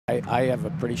I have a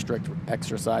pretty strict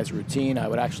exercise routine. I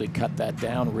would actually cut that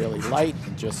down really light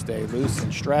and just stay loose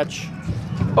and stretch.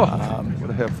 What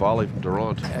a half volley from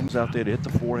Randt. And he's out there to hit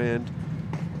the forehand,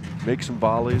 make some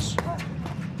volleys.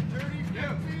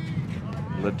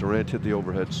 Let Randt hit the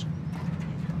overheads.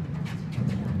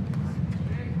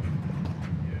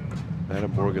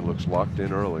 Adam Morgan looks locked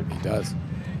in early. He does.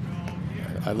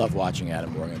 I love watching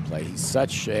Adam Morgan play. He's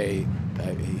such a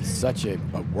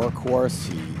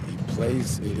workhorse. He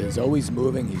plays. He's always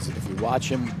moving. If you watch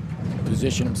him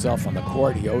position himself on the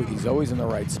court, he's always in the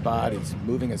right spot. He's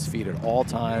moving his feet at all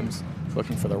times,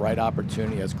 looking for the right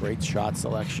opportunity. Has great shot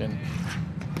selection.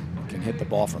 Can hit the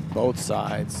ball from both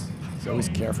sides. He's always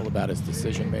careful about his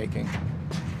decision making.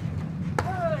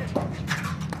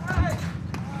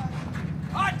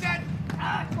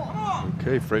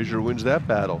 Okay, Fraser wins that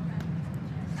battle.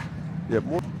 Yeah,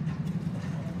 more.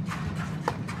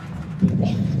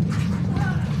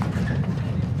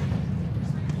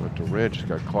 Randt just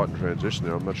got caught in transition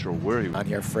there. I'm not sure where he was. On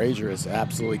here, Fraser is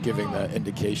absolutely giving the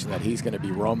indication that he's going to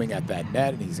be roaming at that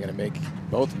net, and he's going to make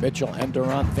both Mitchell and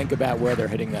Randt think about where they're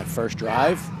hitting that first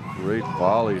drive. Great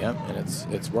volley. Yep, and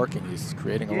it's working. He's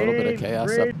creating a little bit of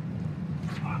chaos up.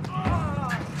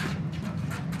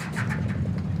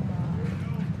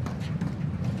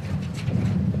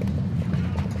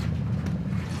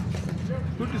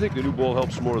 Who do you think the new ball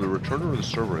helps more, the returner or the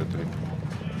server, Anthony?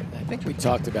 I think we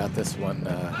talked about this one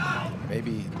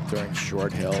maybe during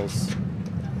short hills.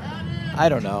 I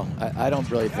don't know. I don't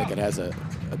really think it has a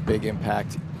big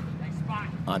impact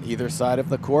on either side of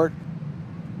the court.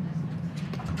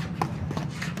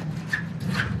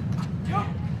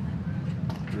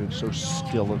 It's so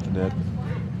still at the net.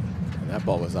 And that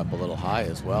ball was up a little high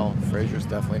as well. Fraser's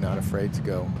definitely not afraid to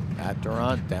go at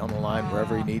Randt, down the line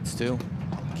wherever he needs to.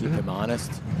 Keep him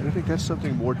honest. And I think that's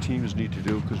something more teams need to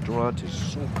do, because Randt is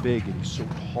so big and he's so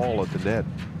tall at the net.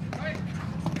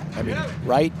 I mean,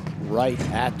 right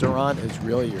at Randt is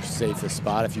really your safest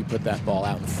spot. If you put that ball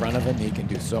out in front of him, he can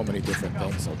do so many different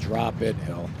things. He'll drop it.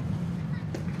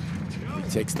 He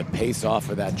takes the pace off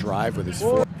of that drive with his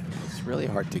foot. It's really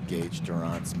hard to gauge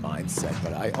Randt's mindset,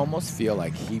 but I almost feel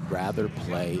like he'd rather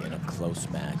play in a close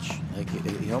match. Like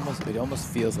it almost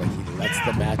feels like he lets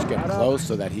the match get close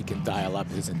so that he can dial up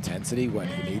his intensity when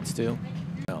he needs to.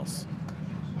 Else.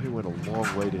 He went a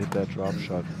long way to hit that drop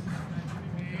shot.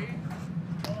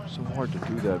 So hard to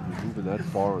do that, moving that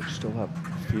far and still have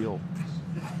feel.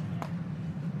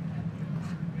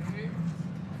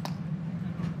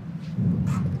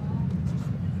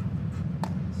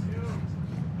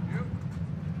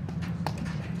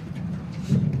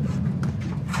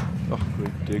 Oh,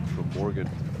 great dig from Morgan.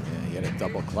 Yeah, he had to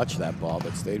double clutch that ball,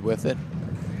 but stayed with it.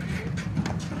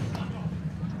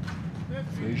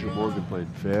 Fraser Morgan playing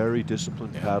very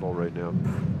disciplined paddle right now.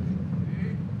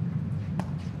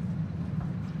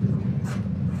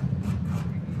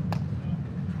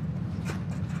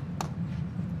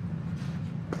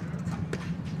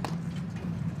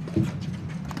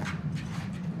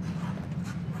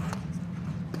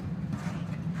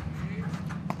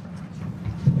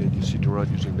 And you see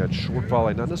Randt using that short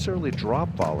volley, not necessarily a drop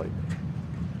volley,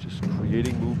 just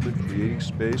creating movement, creating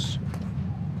space.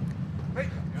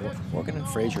 Morgan and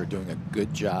Fraser are doing a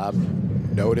good job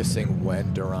noticing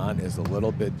when Randt is a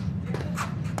little bit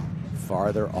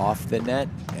farther off the net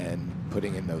and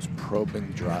putting in those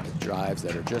probing drives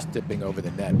that are just dipping over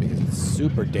the net, because it's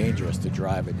super dangerous to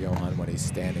drive at Johan when he's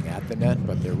standing at the net,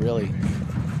 but they really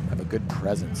have a good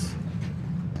presence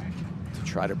to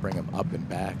try to bring him up and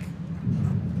back.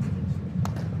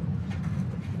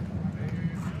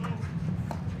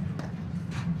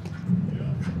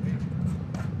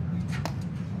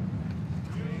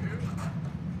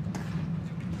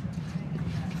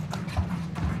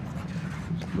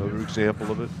 Another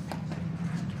example of it.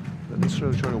 Not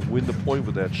necessarily trying to win the point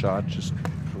with that shot, just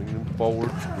bringing them forward,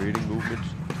 creating movement.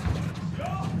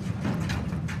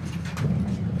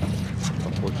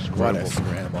 What a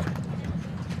scramble.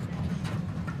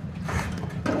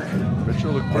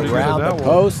 Mitchell looked pretty Around good at that the one.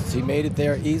 posts, he made it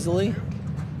there easily.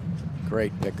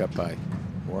 Great pickup by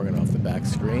Morgan off the back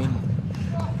screen.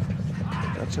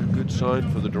 That's a good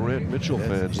sign for the Randt Mitchell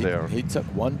fans there. He took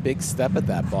one big step at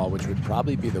that ball, which would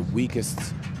probably be the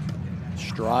weakest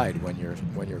stride when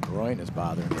your groin is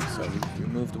bothering you. So he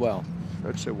moved well.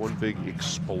 I'd say one big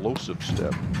explosive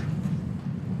step.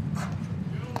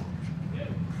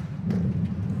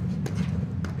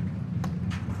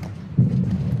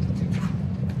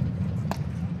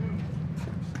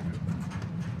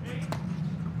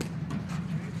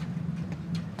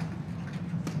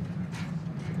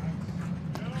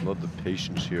 Love the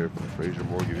patience here from Fraser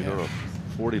Morgan. You know, a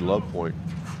 40 love point.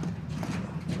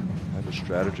 the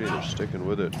strategy, and they're sticking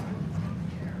with it.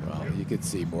 Well, you could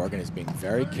see Morgan is being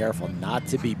very careful not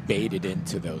to be baited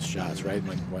into those shots, right?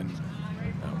 When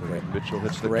Mitchell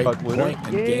hits the great cut winner. point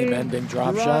and game-ending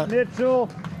drop shot. Mitchell.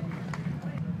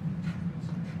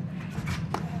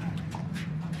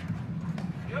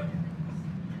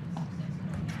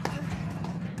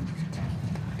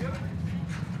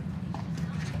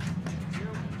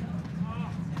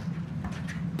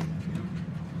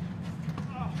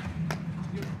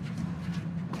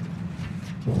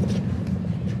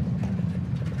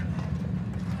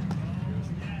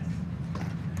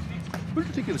 What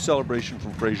did you think of the celebration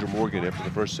from Fraser Morgan after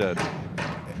the first set?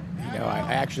 You know, I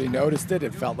actually noticed it.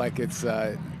 It felt like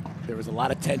there was a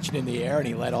lot of tension in the air, and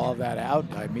he let all of that out.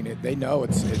 I mean, they know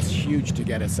it's huge to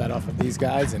get a set off of these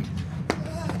guys, and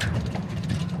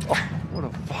oh, what a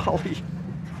volley!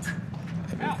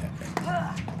 I mean,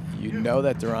 you know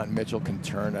that Randt and Mitchell can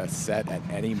turn a set at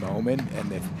any moment, and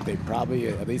they probably,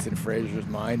 at least in Fraser's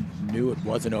mind, knew it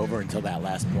wasn't over until that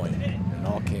last point. And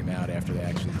all came out after they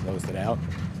actually closed it out.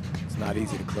 It's not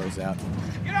easy to close out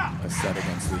a set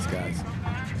against these guys.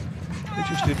 It's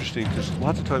just interesting because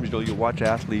lots of times, you know, you watch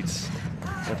athletes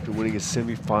after winning a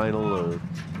semifinal, or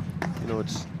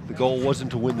the goal wasn't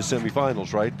to win the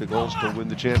semifinals, right? The goal is to win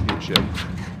the championship.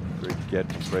 Great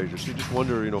get from Fraser. So you just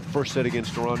wonder, you know, first set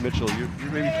against Randt Mitchell, you're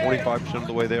maybe 25% of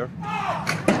the way there.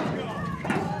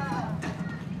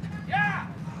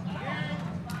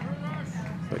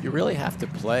 But you really have to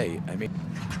play. I mean,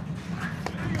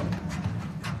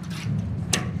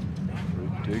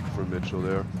 great dig from Mitchell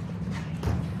there.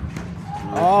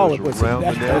 Oh, it was around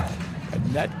the net. A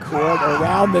net cord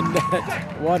around the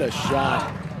net. What a shot.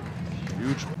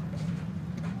 Huge.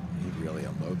 He really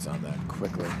unloads on that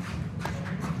quickly.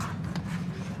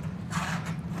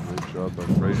 Great job by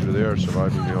Fraser there,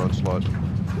 surviving the onslaught.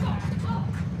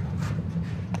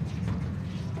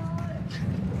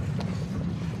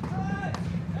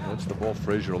 That's the ball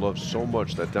Fraser loves so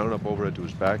much, that down and up overhead to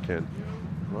his backhand.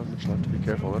 Randt Mitchell have to be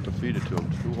careful not to feed it to him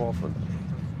too often.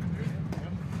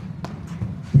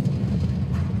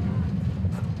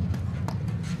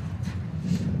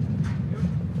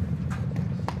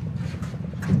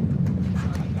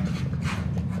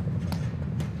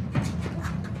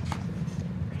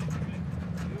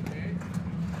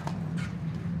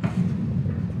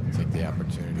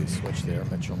 Switch there,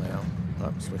 Mitchell now.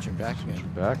 Oh, switching back again.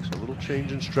 Back, so a little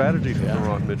change in strategy from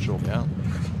Randt Mitchell. Yeah.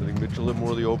 I think Mitchell in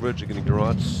more of the overage, getting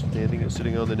Randt standing and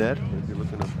sitting on the net. Maybe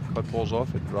looking to cut balls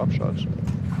off at drop shots.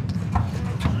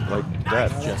 Like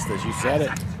that. Just as you said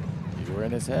it. You were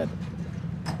in his head.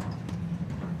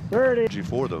 30.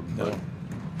 For them. No. But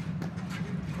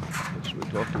that's what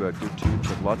we talked about. Good teams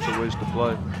have lots of ways to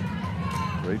play.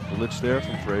 Great blitz there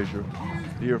from Fraser.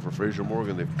 Here for Fraser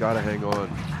Morgan, they've got to hang on.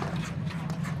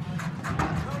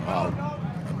 Wow,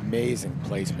 amazing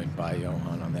placement by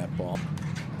Johan on that ball.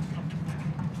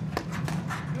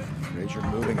 Fraser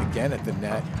moving again at the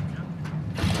net.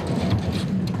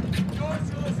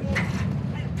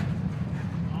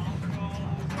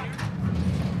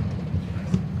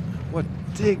 What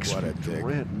digs What a from dig.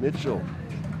 Randt Mitchell.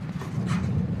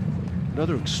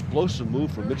 Another explosive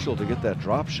move from Mitchell to get that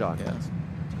drop shot. Yes.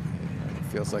 It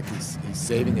feels like he's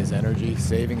saving his energy,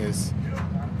 saving his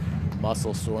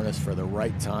muscle soreness for the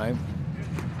right time.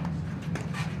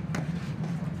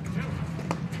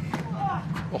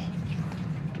 Oh,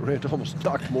 Randt almost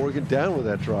knocked Morgan down with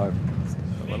that drive.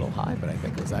 A little high, but I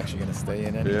think it was actually going to stay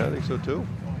in anyway. Yeah, I think so too.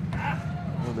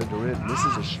 Oh, then Randt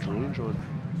misses a strange one.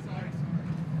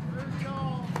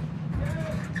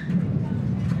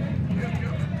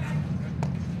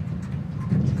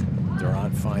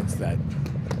 Randt finds that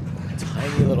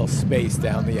tiny little space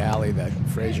down the alley that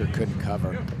Fraser couldn't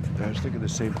cover. I was thinking the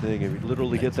same thing. I mean,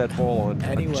 literally get that ball on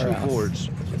Anywhere two else. boards.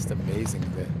 Just amazing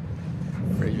that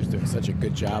Fraser's doing such a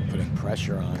good job putting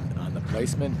pressure on the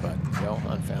placement, but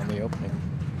Johan found the opening.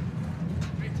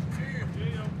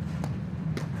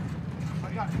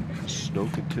 Snow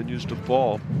continues to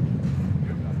fall.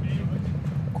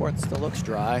 Court still looks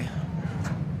dry.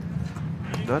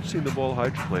 Not seeing the ball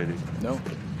hydroplaning. No.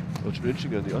 What's been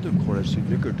interesting on the other court, I've seen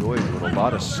Nick Doyle doing a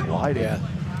lot of sliding. Yeah,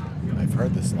 I've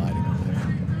heard the sliding over there.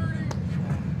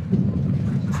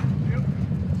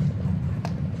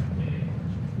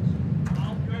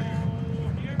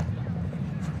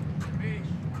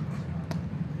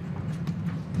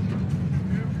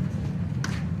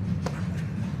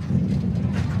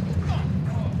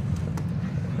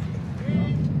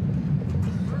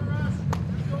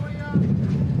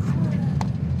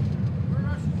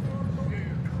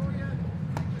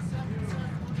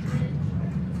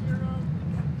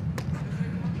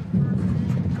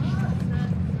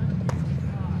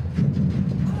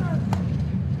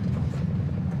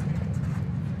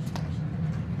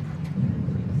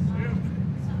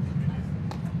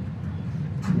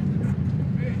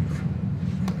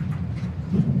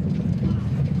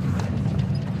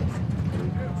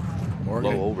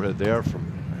 low overhead there from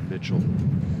Mitchell.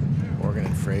 Morgan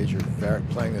and Fraser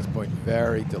playing this point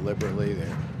very deliberately. They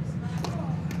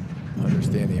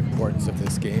understand the importance of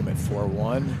this game at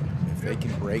 4-1. If they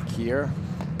can break here,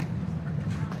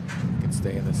 they can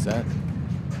stay in the set.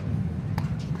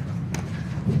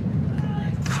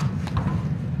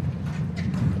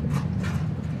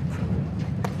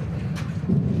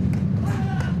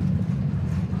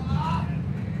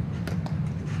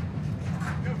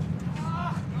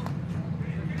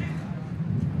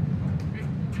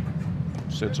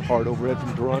 Sense of hard overhead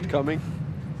from Randt coming.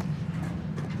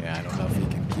 Yeah, I don't know if he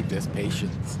can keep this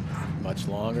patience much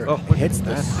longer. Oh, hits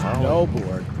the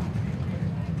snowboard.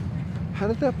 How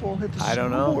did that ball hit the snowboard? I don't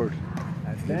know.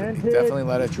 He definitely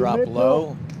let it drop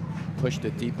low. Pushed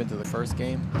it deep into the first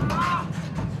game.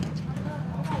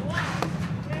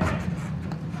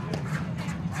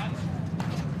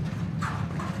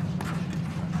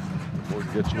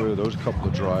 Morgan gets away with those couple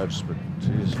of drives, but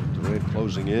geez, Randt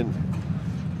closing in.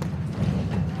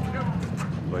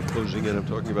 By closing in, I'm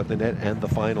talking about the net and the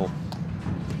final.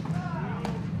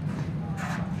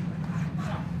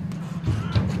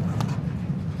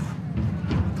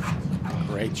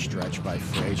 Great stretch by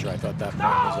Fraser. I thought that point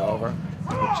was over.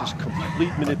 It's just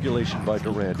complete manipulation by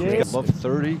Randt. Yes. Love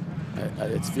 30.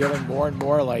 It's feeling more and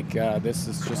more like this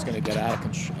is just going to get out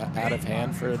of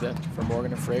hand for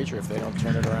Morgan and Fraser if they don't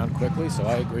turn it around quickly. So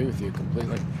I agree with you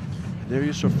completely. There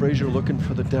you saw Fraser looking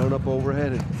for the down-up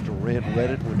overhead, and Randt read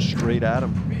it, went straight at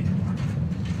him.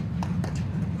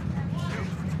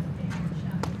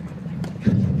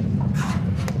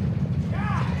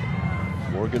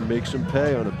 Morgan makes him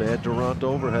pay on a bad Randt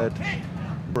overhead.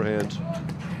 Overhand.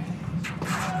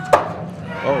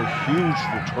 Oh, huge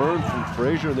return from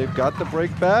Fraser, and they've got the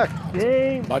break back.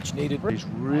 Much needed. He's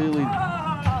really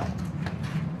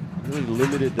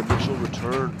limited the Mitchell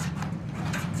return.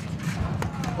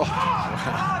 Oh,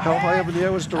 how high up in the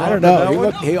air was Randt? I don't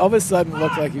know. He all of a sudden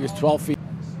looked like he was 12 feet.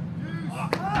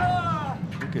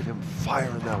 Look at him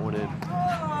firing that one in.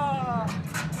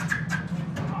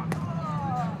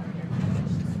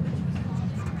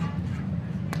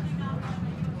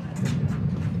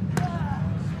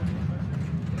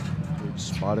 Good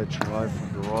spotted drive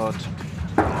from Randt.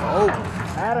 Oh,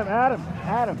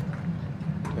 Adam.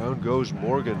 Down goes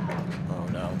Morgan. oh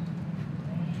no.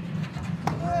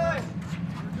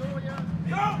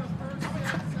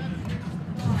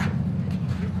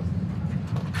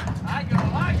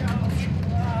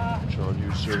 John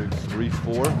Hughes serving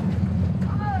 3-4.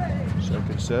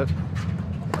 Second set.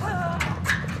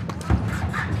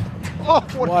 Oh,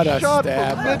 what a shot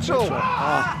stab from by Mitchell.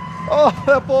 Oh. Oh,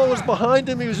 that ball was behind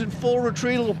him. He was in full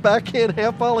retreat. A little backhand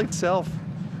half volley itself.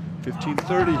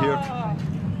 15-30 here.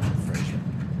 Fraser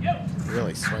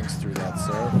really swings through that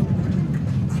serve.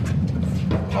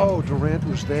 Oh, Randt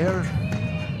was there.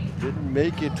 Didn't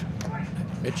make it.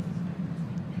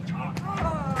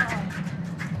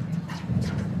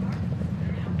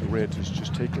 Randt is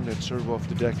just taking that serve off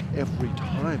the deck every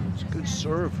time. It's a good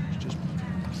serve. He's just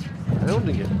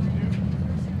pounding it.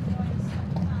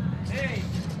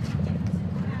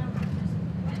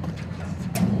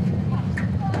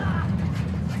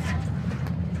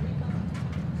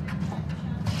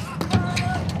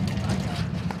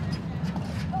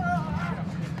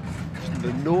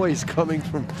 The noise coming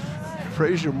from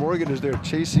Fraser Morgan as they're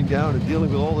chasing down and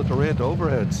dealing with all the Randt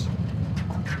overheads.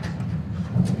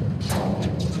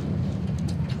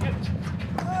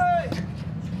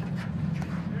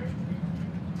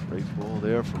 Great ball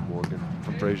there from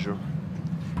Fraser.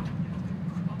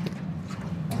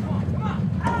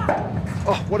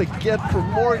 Oh, what a get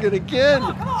from Morgan again!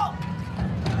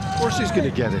 Of course he's going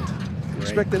to get it.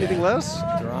 Expect anything less?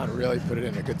 Randt really put it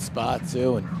in a good spot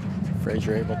too, and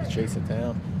Fraser able to chase it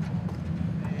down.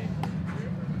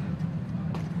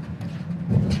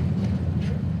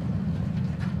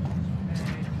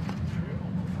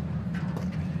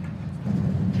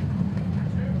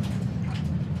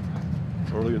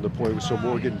 Earlier in the point, we saw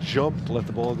Morgan jumped, let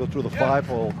the ball go through the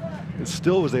 5-hole, and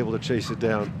still was able to chase it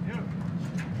down.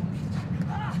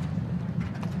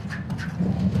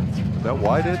 That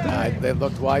wide, Anthony? They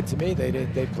looked wide to me.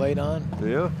 They played on.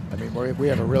 Yeah. I mean, we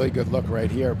have a really good look right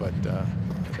here, but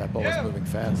that ball was moving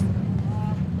fast.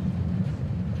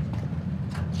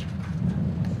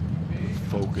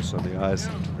 Focus on the eyes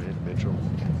of Randt Mitchell.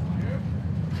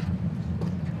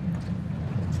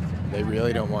 They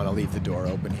really don't want to leave the door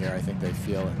open here. I think they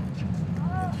feel it.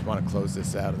 They just want to close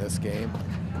this out of this game.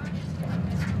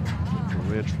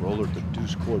 Randt's roller at the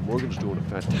deuce court. Morgan's doing a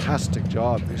fantastic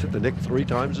job. He's hit the nick 3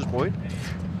 times this point.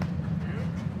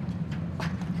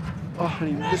 Oh, and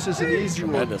he misses an easy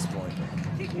one. Tremendous point.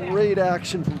 Great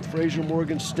action from Fraser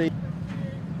Morgan State.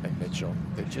 special.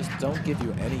 They just don't give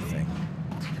you anything.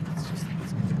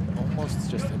 It's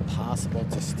almost just impossible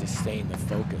to sustain the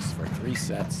focus for 3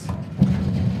 sets.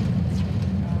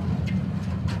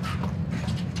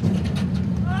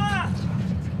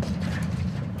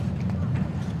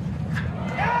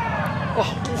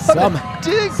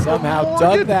 Oh, Somehow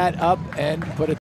dug that up and put it